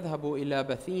حاولوا أن يذهبوا إلى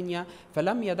بثينيا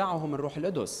فلم يدعهم الروح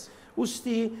القدس.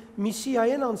 Ոստի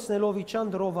Միսիայեն անցնելով իջան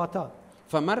Դրովատա։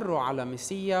 فمروا على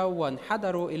ميسيا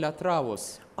وانحدروا إلى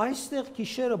تراوس. Այստեղ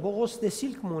քիշերը Բողոս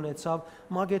տեսիլք մոնեցավ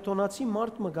Մագետոնացի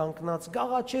մարդ մգանկնած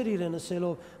գաղաչեր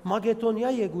իրենսելով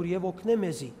Մագետոնիա եկուր եւ օգնե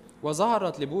մեզի։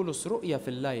 وظهرت لبولس رؤيا في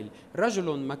الليل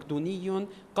رجل مكدوني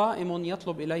قائم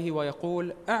يطلب إليه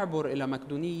ويقول اعبر إلى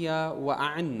مكدونية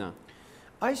وأعنا.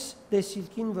 Այս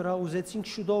տեսիլքին վրա ուզեցինք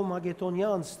շուտով Մագետոնիա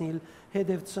անցնել,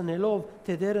 հետևցնելով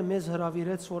թե Տերը մեզ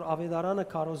հրավիրեց, որ ավետարանը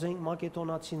կարոզենք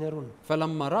մագետոնացիներուն։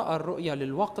 فلما رأى الرؤيا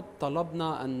للوقت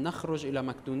طلبنا أن نخرج إلى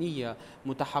مكدونية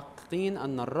متحققين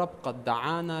أن الرب قد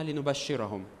دعانا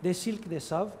لنبشرهم. Տեսիլք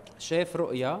տեսավ, شاف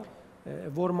رؤيا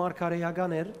որ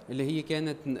մարգարեական էր اللي هي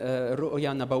كانت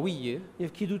رؤيا نبوية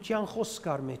եւ գիտության խոսք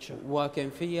կար մեջը։ وكان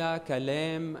فيها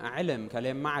كلام علم،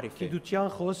 كلام معرفة. Գիտության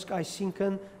խոսք,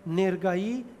 այսինքն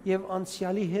ներգայի եւ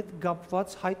անցյալի հետ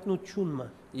կապված հայտնությունը։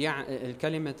 يعني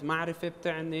الكلمة معرفة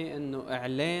بتعني انه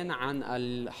اعلان عن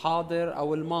الحاضر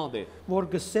او الماضي. Որ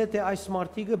գսե թե այս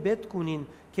մարդիկը պետք ունին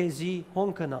քեզի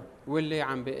հոնքնա։ واللي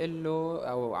عم بيقول له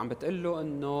او عم بتقول له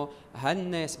انه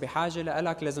هالناس بحاجة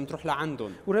لك لازم تروح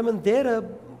لعندهم. Ուրեմն դերը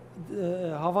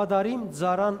հավադարիմ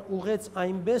ծառան ուղեց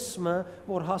այնպեսը,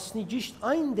 որ հասնի ճիշտ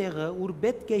այն տեղը, ուր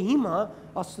պետք է հիմա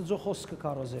Աստծո խոսքը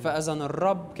կարոզել։ فاذا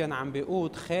الرب كان عم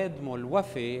بيقود خادمه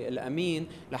الوفي الامين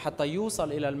لحتى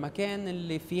يوصل الى المكان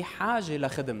اللي فيه حاجة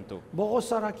لخدمته.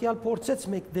 Բողոս Արաքյալ փորձեց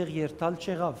մեկ տեղ երթալ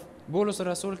չեղավ։ بولس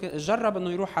الرسول جرب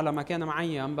انه يروح على مكان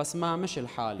معين بس ما مشي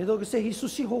الحال. Հետո գսե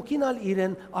Հիսուսի հոգինալ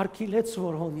իրեն արկիլեց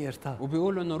որ հոն երթա։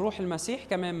 وبيقول انه روح المسيح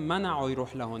كمان منعه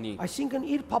يروح لهونيك. Այսինքն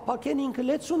իր փապակեն ինքը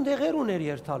լեցուն տեղեր ուներ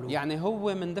երթալու։ يعني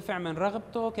هو من دفع من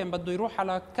رغبته كان بده يروح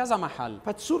على كذا محل.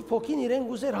 Բայց Սուրբ հոգին իրեն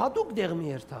գուզեր հատուկ դեղ մի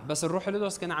երթա։ بس الروح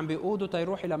القدس كان عم بيقوده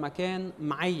تيروح الى مكان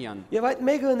معين. Եվ այդ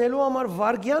մեկը նելու համար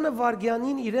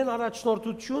վարգյանին իրեն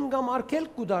առաջնորդություն կամ արկել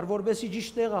կուդար, որբեսի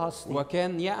ճիշտ տեղը հասնի։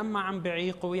 وكان يا اما عم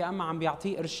بيعيقه يا اما عم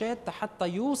بيعطيه ارشاد حتى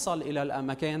يوصل الى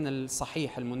المكان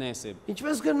الصحيح المناسب.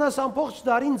 Ինչպես կրնաս ամբողջ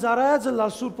դարին ծառայածը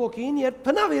լալ Սուրբ հոգին, երբ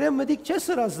փնավ իրեն մտիկ չես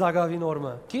հրած դագավին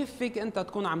օրմը։ كيف فيك انت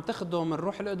تكون عم تخدم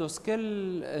الروح القدس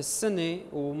كل السنه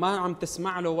وما عم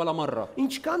تسمع له ولا مره؟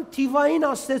 Ինչքան թիվային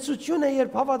աստեցություն է,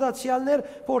 երբ հավատացյալներ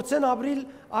փորձեն ապրիլ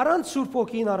առանց Սուրբ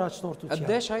հոգին առաջնորդության։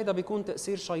 قديش هيدا بيكون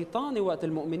تاثير شيطاني وقت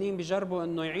المؤمنين بيجربوا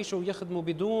انه يعيشوا ويخدموا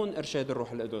بدون ارشاد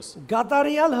الروح القدس.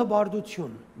 Գադարիալ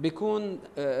հբարդություն, بيكون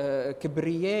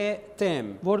كبرياء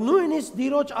تام. որ նույնիսկ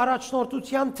դիրոջ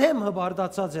առաջնորդության թեմ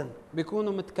հբարդացած են։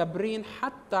 بيكونوا متكبرين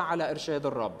حتى على ارشاد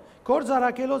الرب.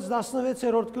 Կորձարակելոց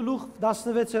 16-րդ գլուխ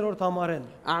 16-րդ համարեն։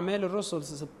 اعمال الرسل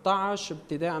 16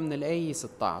 ابتداء من الايه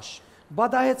 16.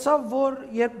 Բադահեցավ, որ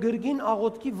երբ գրգին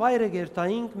աղոտքի վայրը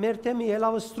գերտայինք, մեր թեմի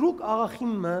հելավստրուկ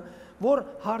աղախիմը, որ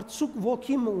հարցուկ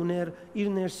ոգիմ ուներ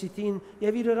իր ներսիտին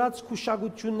եւ իր հրած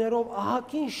քուշագություններով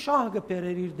ահակին շահ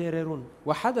գբերեր իր դերերուն։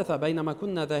 وحدث بينما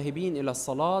كنا ذاهبين الى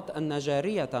الصلاه ان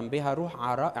جاريه بها روح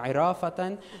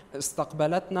عرافه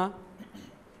استقبلتنا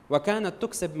وكانت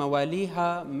تكسب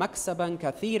مواليها مكسبا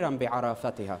كثيرا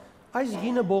بعرافتها. Այս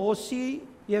գինը Բողոսի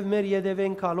եւ մեր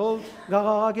յետևեն կալով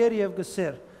գաղաղագեր եւ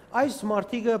գսեր։ Այս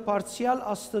մարտիկը բարձիալ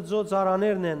Աստծո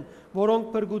ծառաներն են, որոնք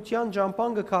բրգության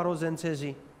ջամփան կքարոզեն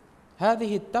ցեզի։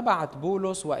 هذه اتبعت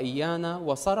بولس وإيانا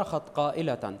وصرخت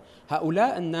قائلة: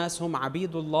 هؤلاء الناس هم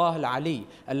عبيد الله العلي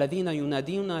الذين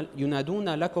ينادون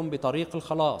لكم بطريق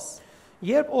الخلاص.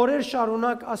 Երբ օրեր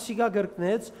շարունակ ասիգա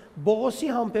գրկնեց, Բողոսի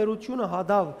համբերությունը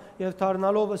հադավ եւ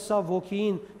դառնալով ըսա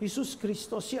ոգին Հիսուս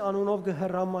Քրիստոսի անունով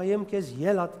գհրամայեմ քեզ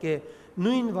ելատկե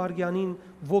նույն վարգյանին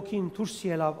ոգին դուրս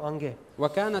ելավ անգե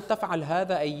وكانت تفعل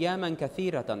هذا أياما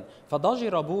كثيرة،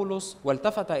 فضجر بولس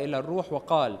والتفت إلى الروح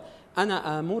وقال: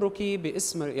 أنا آمرك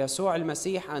باسم يسوع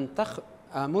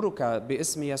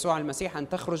المسيح أن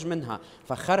تخرج منها،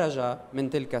 فخرج من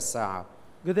تلك الساعة.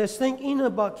 Գտեսնենք ինը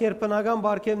կերպնական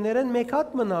բարգևներեն մեկ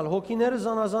հատ մնալ հոգիները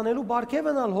զանազանելու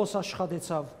բարգևնալ հոս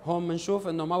աշխատեցավ هون بنشوف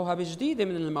انه موهبة جديدة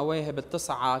من المواهب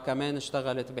التسعة كمان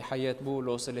اشتغلت بحياة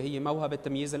بولس اللي هي موهبة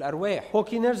تمييز الأرواح.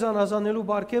 հոգիներ զանազանելու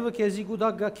բարգևը քեզի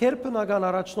գուտա կերպնական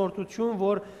առաջնորդություն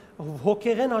որ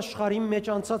հոգեղեն աշխարհի մեջ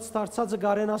անցած դարձածը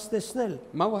գարենաս տեսնել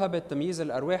موهبة تمييز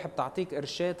الأرواح بتعطيك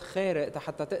إرشاد خارق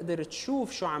حتى تقدر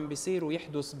تشوف شو عم بيصير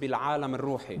ويحدث بالعالم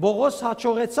الروحي. Բողոս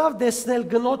հաջողեցավ տեսնել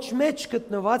գնոջ մեջ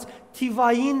գտնված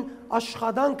թիվային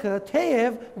աշխատանքը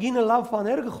թեև գինը լավ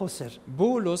բաներ գխոսեր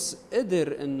بولس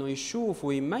قدر انه يشوف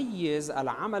ويميز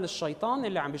العمل الشيطاني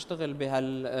اللي عم بيشتغل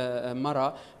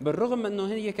بهالمرة بالرغم انه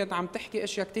هي كانت عم تحكي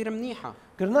اشياء كثير منيحة.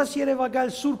 Գրնաս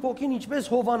Երևակայել Սուրբ Օքին ինչպես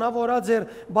հովանավորած էր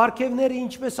բարգևները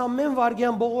ինչպես ամեն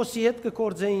վարգյան Բողոսի հետ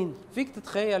կկործեին فيك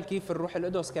تتخيل كيف الروح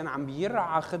القدس كان عم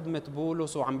بيرعى خدمة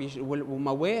بولس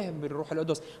ومواهب الروح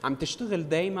القدس عم تشتغل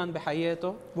دايما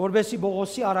بحياته որբեսի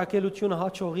Բողոսի արակելությունը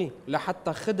հաջողի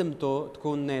لحتى خدمته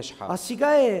تكون ناجحة.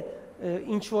 ասիկա է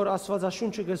ինչ որ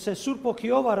Աստվածաշունչը գսե Սուրբ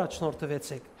Օքիով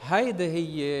առաջնորդվեցեք هيدا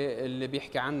هي اللي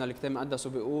بيحكي عنها الكتاب المقدس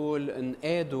وبيقول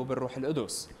انقادوا بالروح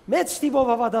القدس. մեծ տիպով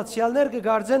հավատացյալներ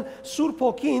կգարձեն Սուրբ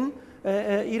Օքին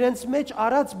իրենց մեջ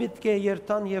արած պետք է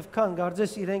երթան եւ քան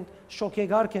գարձես իրենք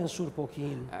շոկեգարք են Սուրբ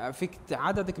Օքին فيك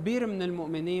عدد كبير من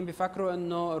المؤمنين بيفكروا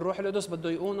انه الروح القدس بده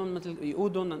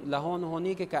يقودهم لهون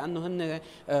وهونيك كانه هن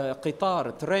قطار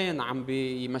ترين عم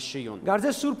بيمشيهم.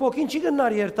 գարձես Սուրբ Օքին չի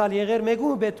գնար երթալ եղեր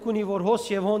մեկում պետք ունի որ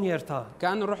հոս եւ հոն երթա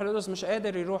كأنه الروح القدس مش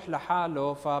قادر يروح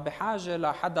لحاله فبحاجة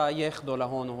لحدا ياخده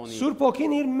لهون وهونيك. Սուրբ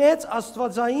Օքին իր մեծ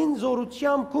աստվածային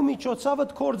զորությամբ ու միջոցով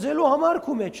կորձելու համար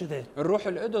քու մեջ դե الروح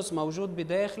القدس موجود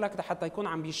بداخلك حتى يكون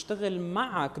عم يشتغل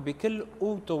معك بكل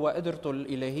قوته وقدرته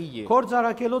الإلهية.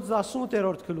 Կորձարակելոց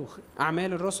 18-րդ գլուխ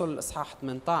أعمال الرسل إصحاح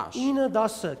 18.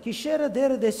 9-10 Գիշերը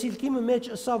դերը դեսիլքի մեջ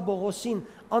ըսավ Բողոսին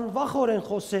անվախորեն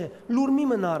խոսե լուր մի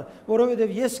մնար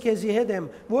որովհետև ես քեզի հետ եմ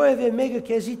որևէ մեկը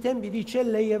քեզի թեմ պիտի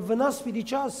չելե եւ վնաս պիտի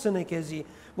չասցնե քեզի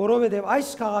որովհետև այս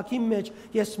քաղաքի մեջ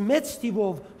ես մեծ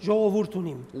տիպով ժողովուրդ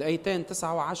ունիմ الآيتين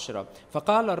 9 و10.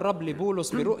 فقال الرب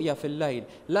لبولس برؤيا في الليل: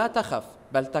 لا تخف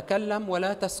بل تكلم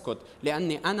ولا تسكت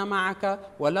لأني أنا معك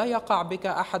ولا يقع بك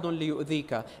أحد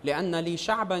ليؤذيك لأن لي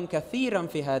شعبا كثيرا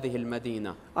في هذه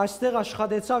المدينة. Այստեղ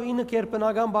աշխատեցավ 9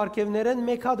 կերպնական բարգևներեն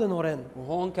մեկ հատնորեն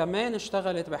وهون كمان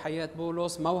اشتغلت بحياة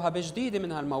بولس موهبة جديدة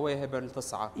من هالمواهب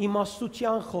التسعة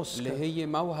իմաստության اللي խոսքը هي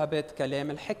موهبة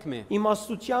كلام الحكمة.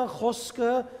 իմաստության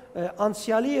խոսքը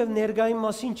անցյալի եւ ներկայի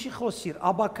մասին չի խոսիր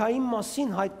աբակային մասին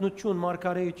հայտնություն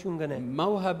մարգարեություն գնե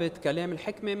موهبة كلام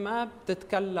الحكمة ما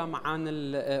بتتكلم عن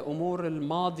الأمور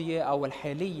الماضية أو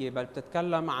الحالية بل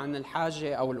بتتكلم عن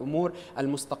الحاجة أو الأمور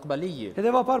المستقبلية.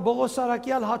 Հետևաբար Բողոս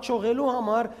Արաքյալ հաջողելու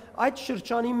համար այդ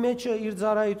շրջանի մեջ իր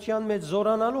ծառայության մեջ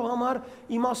զորանալու համար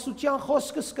իմաստության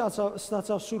խոսքը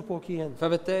ստացավ Սուրբ Օքիեն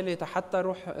فبالتالي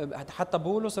حتى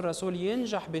بولس الرسول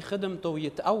ينجح بخدمته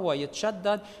ويتقوى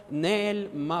يتشدد نال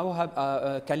موهب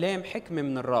كلام حكمة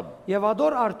من الرب. Եվ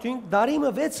ադոր արդյունք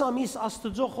դարիմը 6 ամիս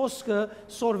Աստծո խոսքը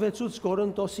սորվեցուց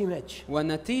Կորինթոսի մեջ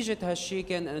ونتيجة هالشيء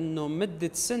كان انه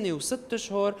مدة سنة و6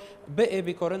 اشهر بقي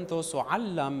بكورنثوس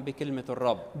وعلم بكلمة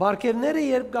الرب. Բարգևները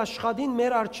երբ գաշխատին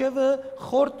մեր արչևը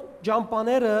խորտ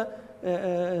ջամփաները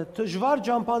դժվար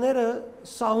ջամփաները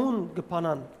սահուն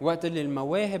գփանան وقت اللي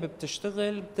المواهب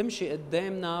بتشتغل بتمشي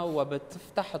قدامنا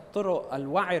وبتفتح الطرق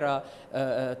الوعرة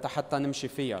حتى نمشي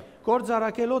فيها.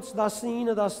 Գործարակելոց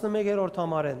 19-11-րդ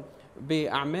համարեն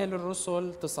بأعمال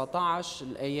الرسل 19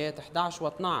 الآيات 11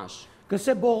 و12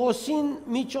 Գսե Բողոսին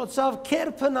միջոցով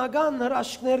կերպնական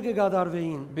հրաշքներ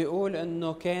կգադարվեին بيقول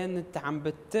انه كانت عم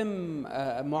بتتم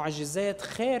معجزات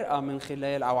خارقة من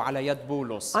خلال او على يد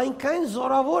بولس. Այնքան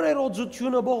զորավոր էր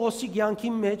օծությունը Բողոսի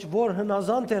կյանքի մեջ, որ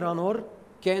հնազանդ էր անոր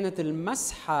كانت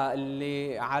المسحة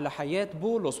اللي على حياة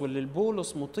بولس واللي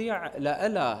البولس مطيع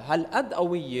لها هالقد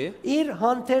قوية իր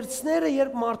հանդերձները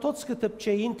երբ մարդոց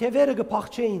կտպչեին, թևերը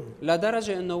կփախչեին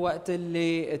لدرجة انه وقت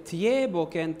اللي ثيابه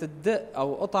كانت تدق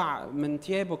او قطع من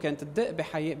ثيابه كانت تدق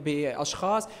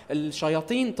باشخاص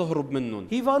الشياطين تهرب منهم.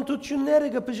 Հիվանդությունները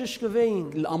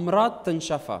կբժշկվեին الامراض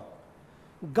تنشفى.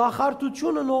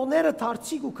 Գախարտությունը նողները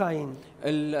դարձիկ ու կային,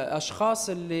 الأشخاص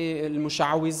اللي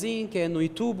المشعوذين كانوا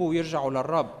يتوبوا ويرجعوا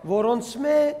للرب որոնց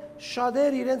մե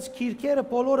շատեր իրենց քիրքերը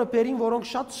բոլորը բերին, որոնք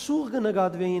շատ սուղ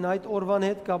կնկատվեին այդ օրվան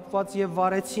հետ կապված եւ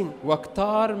վարեցին։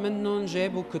 وكتار منهم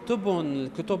جابوا كتبهم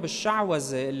الكتب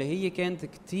الشعوذة اللي هي كانت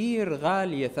كتير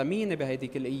غالية ثمينة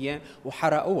بهيديك الأيام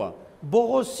وحرقوها.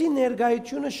 Բողոսի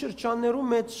ներկայությունը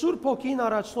շրջաններում մեծ Սուրբ Հոգին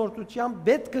առաջնորդությամբ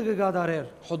պետք կգադարեր։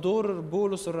 حضور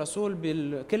بولس الرسول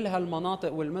بكل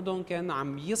هالمناطق والمدن كان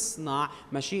عم يصنع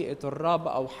مشيئة الرب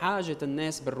أو حاجة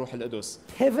الناس بالروح القدس.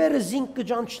 Թևերը զինք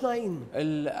կջանչնային,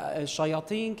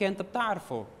 الشياطين كانت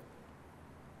بتعرفه،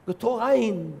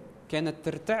 գթողային, كانت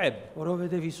ترتعب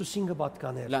որովհետև Հիսուսին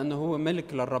կպատկաներ։ لأنه هو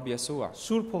ملك للرب يسوع،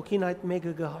 Սուրբ Հոգին այդ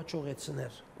մեկը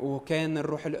կհաջողեցներ։ وكان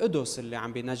الروح القدس اللي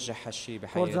عم بينجح هالشي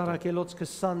بحياته. Գործարակելոց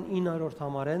 29-րդ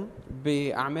համարեն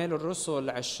بأعمال الرسل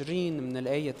 20 من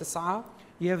الآية 9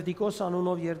 եւ Դիկոս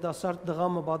անունով երդասարդ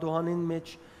դղամը բադոհանին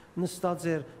մեջ նստած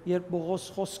էր, երբ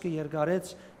Բողոս խոսքը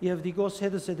երկարեց եւ Դիկոս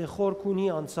հետս հետե խոր քունի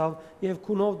անցավ եւ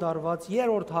քունով դարված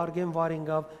երրորդ հարգեն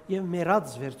վարինգավ եւ մեռած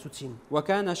վերցուցին։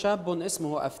 وكان شاب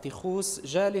اسمه أفتيخوس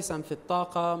جالسا في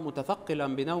الطاقة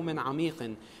متثقلا بنوم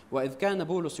عميق، وإذ كان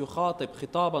بولس يخاطب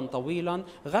خطابا طويلا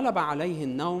غلب عليه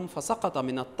النوم فسقط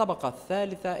من الطبقة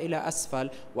الثالثة إلى أسفل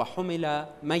وحمل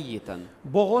ميتا.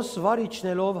 Բողոս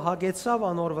վարիչնելով հագեցավ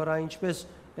անոր վրա ինչպես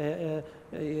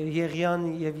Եղիան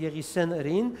եւ Եղիսեն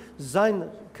ըրին, զայն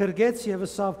քրգեց եւ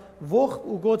ասավ ողջ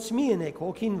ու գոց մի ենեք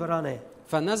հոգին վրան է։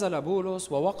 فنزل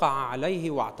بولس ووقع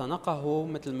عليه واعتنقه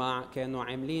مثل ما كانوا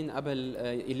عاملين قبل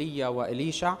إيليا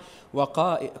وإليشع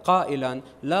وقائلا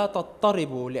لا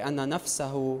تضطربوا لأن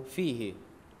نفسه فيه.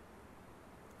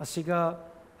 Ասիգա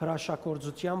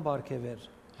հրաշագործության բարգեվեր։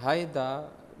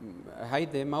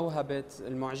 هيدي موهبة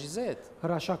المعجزات.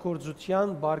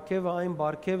 Հրաշագործության բարգևը այն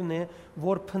բարգևն է,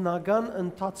 որ փնական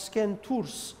ընթացքեն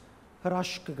դուրս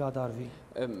հրաշք կգադարվի։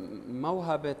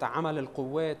 موهبة عمل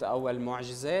القوات أو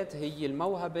المعجزات هي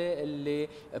الموهبة اللي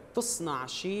بتصنع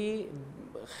شيء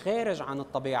خارج عن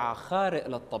الطبيعة، خارق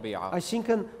للطبيعة.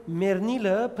 Այսինքն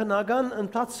մեռնիլը փնական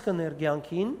ընթացքն էր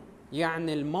կյանքին,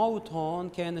 يعني الموت هون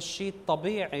كان الشيء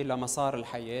الطبيعي لمسار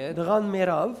الحياة. դղան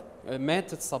մեռավ,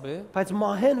 ماتت صبي բայց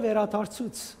մահեն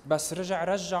վերադարձուց։ بس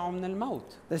رجعوا من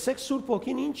الموت. Տեսեք Սուրբ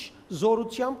Հոգին ինչ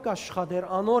զորությամբ կաշխատեր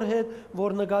անոր հետ,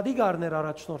 որ նկատի գարներ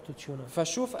առաջնորդությունը։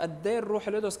 فشوف قد ايه الروح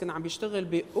القدس كان عم بيشتغل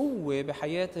بقوة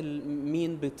بحياة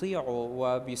مين بيطيعه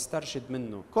وبيسترشد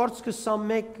منه. Գործ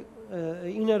 21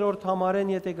 9-րդ համարեն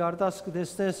եթե գարտաս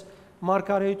կտեսնես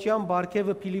Մարգարեության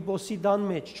բարգևը Փիլիպոսի դան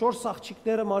մեջ 4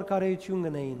 աղջիկները մարգարեություն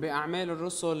գնային։ بأعمال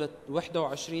الرسل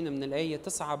 21 من الآية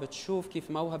 9 بتشوف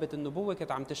كيف موهبة النبوة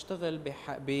كانت عم تشتغل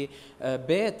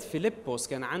ببيت فيلبس،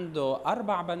 كان عنده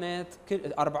 4 بنات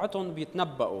أربعتهم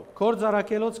بيتنبأوا.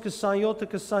 Գործարակելոց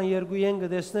 27-22-ին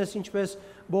կտեսնես ինչպես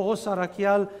Բողոս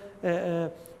Արաքյալ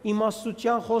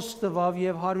իմաստության խոսք տվավ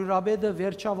եւ հարյուրաբեդը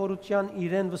վերջավորության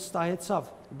իրեն վստահեցավ։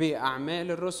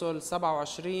 بأعمال الرسل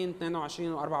 27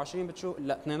 22 و24 بتشوف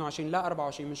 22 لا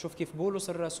 24 بنشوف كيف بولس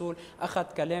الرسول أخذ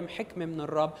كلام حكمة من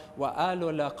الرب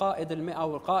وقاله لقائد 100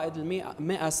 والقائد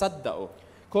 100 صدقوا.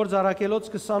 Գործարակելոց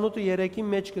 28-3-ի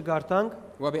մեջ կգարտանք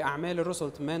وبأعمال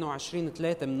الرسل 28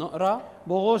 3 بنقرا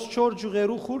Բողոս 4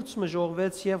 ջուղերու խուրց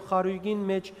մժողվեց եւ խարույգին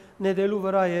մեջ նետելու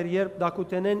վրա էր, երբ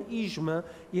դակուտենեն իժմը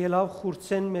ելավ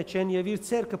խուրցեն մեջեն եւ իր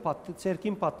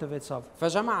ցերկին պատտվեցավ։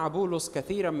 فجمع بولس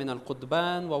كثيرا من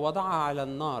القضبان ووضعها على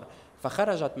النار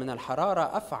فخرجت من الحرارة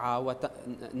أفعى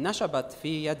ونشبت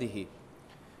في يده.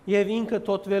 Եվ ինքը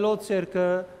տոտվելով ցերկը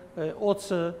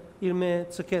օծը իր մե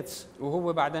ցկեց։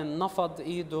 وهو بعدين نفض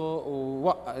ايده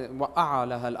ووقع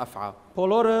لها الأفعى.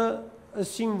 Բոլորը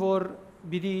ասին որ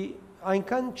բիդի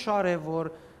այնքան չար է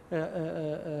որ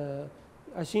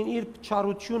այսին իր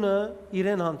չարությունը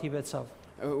իրեն հանդիպեցավ։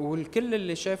 والكل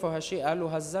اللي شافوا هالشيء قالوا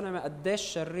هالزلمه قديش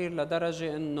شرير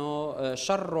لدرجه انه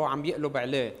شره عم يقلب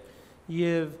عليه.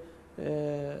 Եվ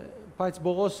բայց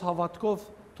Բողոս հավատքով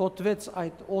տոտվեց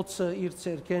այդ օծը իր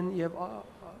ցերկեն եւ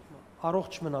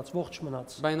առողջ մնաց, ողջ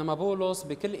մնաց։ بينما بولس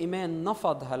بكل ايمان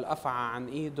نفض هالافعى عن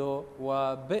ايده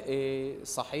وبقي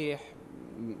صحيح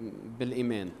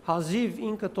بالايمان. Հազիվ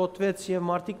ինքը տոտվեց եւ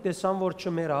մարդիկ տեսան որ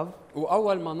չմերավ։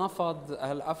 واول ما نفض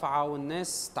هالافعى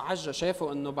والناس تعجب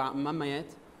شافوا انه ما مات.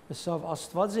 Ասավ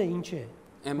Աստված է ինչ է։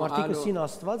 Մարդիկը սին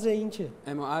Աստված է ինչ է։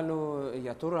 قالوا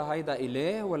يا ترى هيدا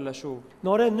اله ولا شو؟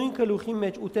 Նորեն նույն գլուխի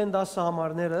մեջ 8-10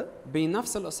 համարները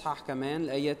بنفس الاصحاح كمان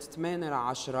الايات 8 ل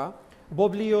 10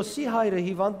 Բոբլիոսի հայրը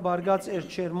հիվանդ բարգած էր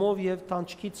չերմով եւ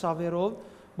տանջքի ցավերով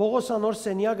Բողոս անոր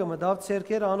սենյակը մտավ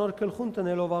ցերկերը անոր գլխուն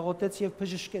տնելով աղոտեց եւ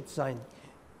բժշկեց զայն։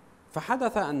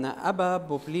 فحدث أن أبا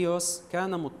بوبليوس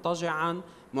كان مضطجعا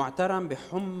معترا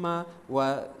بحمى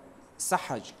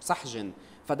وسحج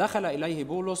فدخل إليه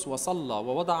بولس وصلى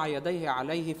ووضع يديه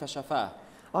عليه فشفاه.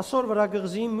 Այսօր վրա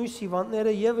գղզի մյուս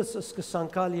հիվանդները եւս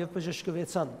սկսանքալ եւ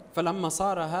բժշկվեցան։ فلما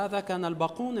صار هذا كان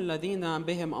الباقون الذين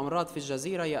بهم أمراض في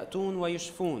الجزيرة يأتون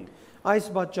ويشفون. Այս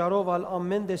պատճառով ալ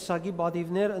ամեն տեսակի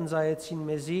բադիվներ ընծայեցին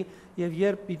մեզի եւ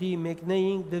երբ պիտի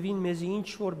մեկնեինք դվին մեզի ինչ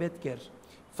որ պետք էր։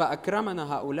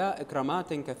 فأكرمنا هؤلاء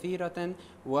إكرامات كثيرة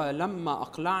ولما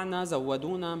أقلعنا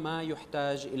زودونا ما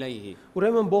يحتاج إليه.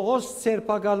 Ուրեմն Բողոս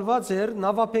ցերպակալված էր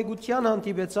նավապետության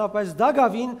հանդիպեցավ, բայց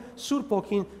դակավին Սուրբ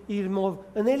ոգին իր մով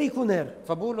ընելիք ուներ։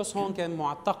 فبولس هون كان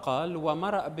معتقل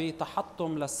ومرق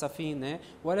بتحطم للسفينة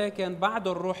ولكن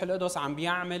بعده الروح القدس عم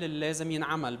بيعمل اللي لازم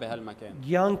ينعمل بهالمكان.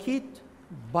 Գյանքիդ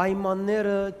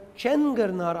պայմանները չեն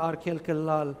գրնար արկել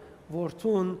կլալ,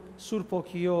 որթուն Սուրբ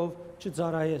ոգիով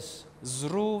չծարայես։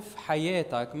 ظروف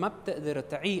حياتك ما بتقدر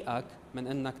تعيقك من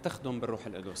انك تخدم بالروح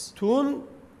القدس. Թուն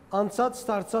անցած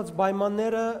ստարծած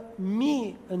պայմանները մի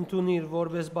ընդունիր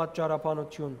որպես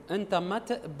պատճառաբանություն։ انت ما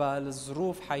تقبل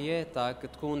ظروف حياتك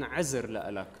تكون عذر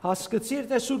لإلك. Հասկացիր,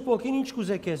 թե Սուրբ ոգին ինչ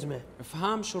կուզե քեզ մե։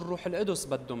 افهم شو الروح القدس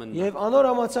بده منك Եվ անոր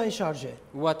համացան շարժ է։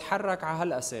 وتحرك على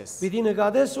هالاساس. Պիտի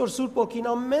նկատես, որ Սուրբ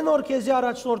ոգին ամեն օր քեզի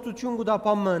առաջնորդություն կուտա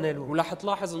բամնելու։ ورح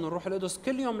تلاحظ انه الروح القدس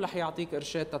كل يوم رح يعطيك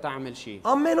ارشاد تتعمل شيء.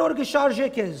 Ամեն օր կշարժե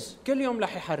քեզ։ كل يوم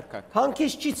رح يحركك.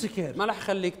 Հանկից չի ցկեր։ ما رح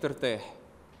يخليك ترتاح.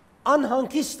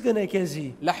 Անհանկիստ կնե քեզի։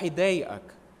 رح يضايقك.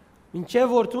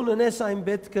 Ինչեւ որ դու նես այն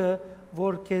պետքը,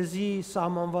 որ քեզի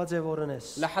սահմանված է որ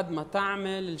նես։ لحد ما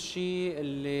تعمل الشيء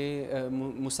اللي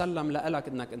مسلم لإلك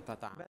انك انت تعمل.